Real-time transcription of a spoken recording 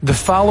The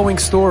following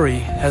story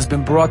has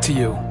been brought to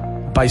you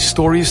by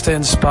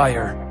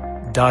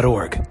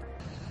StoriesToInspire.org.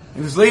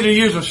 In his later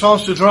years of Shalom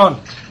Shadran,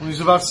 when he was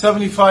about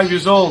 75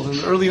 years old, in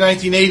the early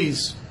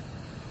 1980s,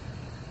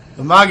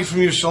 the Magi from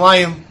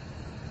Yerushalayim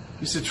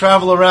used to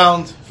travel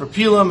around for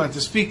Pilim and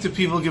to speak to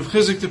people, give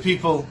chizuk to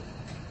people,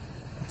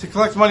 and to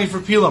collect money for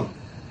Pilim.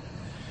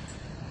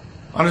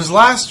 On his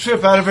last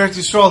trip out of Eretz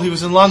Yisrael, he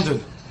was in London,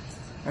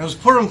 and it was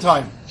Purim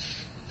time.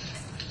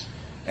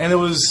 And it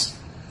was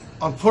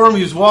on Purim,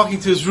 he was walking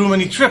to his room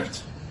and he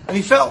tripped, and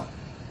he fell.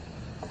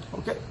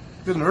 Okay,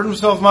 didn't hurt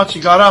himself much,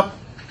 he got up.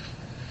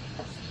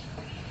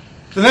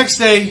 The next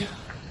day,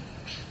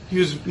 he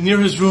was near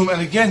his room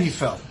and again he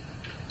fell.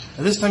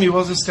 And this time he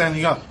wasn't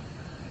standing up.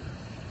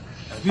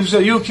 And people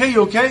said, you okay,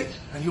 you okay?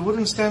 And he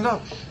wouldn't stand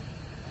up.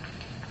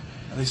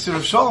 And they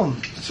said,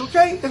 Shalom, it's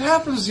okay, it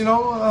happens,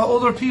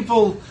 older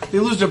people, they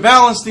lose their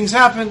balance, things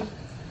happen.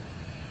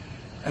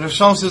 And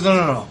Shalom says,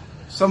 no.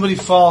 Somebody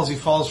falls, he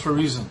falls for a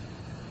reason.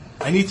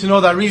 I need to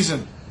know that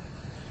reason.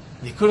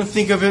 And he couldn't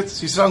think of it.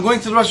 So he said, I'm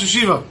going to the Rosh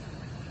Yeshiva.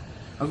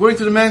 I'm going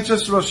to the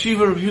Manchester Rosh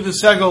Yeshiva, Rabbi Yehuda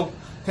Segel,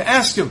 to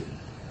ask him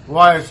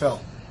why I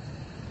fell.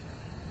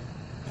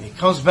 And he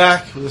comes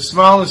back with a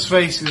smile on his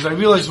face. He says, I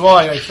realize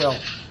why I fell.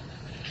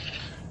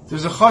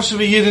 There's a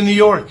Chashuv Yid in New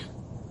York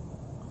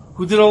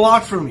who did a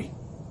lot for me.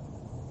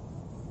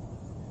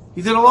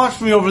 He did a lot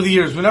for me over the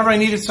years. Whenever I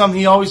needed something,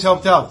 he always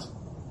helped out.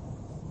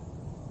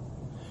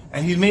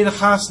 And he made a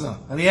chasna,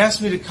 and he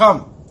asked me to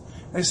come.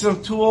 And I said,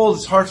 I'm too old,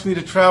 it's hard for me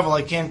to travel,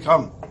 I can't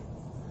come.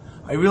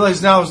 I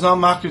realize now I was not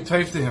makir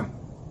taif to him.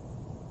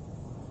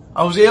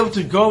 I was able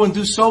to go and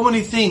do so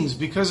many things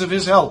because of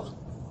his help.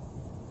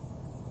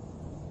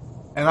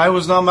 And I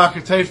was not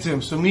makir taif to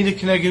him. So Mida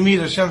Keneged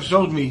Mida, Hashem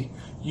showed me,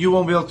 you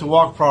won't be able to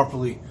walk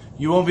properly.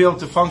 You won't be able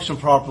to function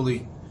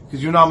properly,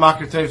 because you're not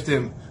makir taif to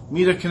him.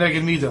 Mida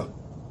Keneged Mida.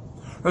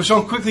 Rav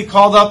Shalom quickly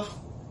called up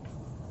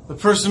the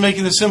person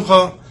making the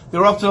simcha. They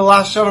were up to the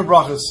last Sheva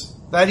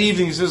Brachas. That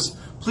evening, he says,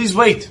 please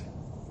wait.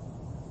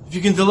 If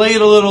you can delay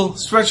it a little,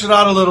 stretch it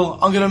out a little,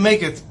 I'm going to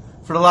make it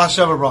for the last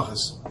Sheva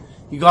Brachas.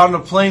 He got on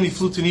a plane, he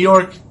flew to New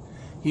York.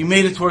 He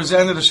made it towards the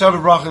end of the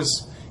Sheva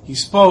Brachas. He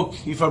spoke,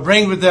 he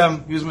farbrang with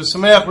them, he was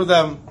mesameach with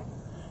them.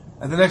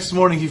 And the next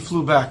morning he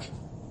flew back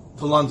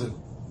to London.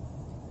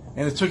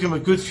 And it took him a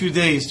good few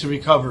days to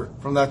recover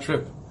from that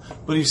trip.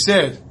 But he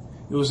said,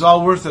 it was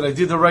all worth it, I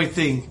did the right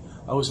thing,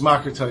 I was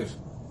makir taif.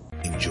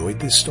 Enjoyed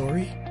this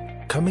story?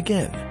 Come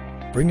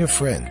again. Bring a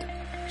friend.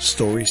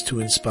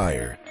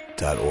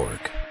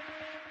 StoriesToInspire.org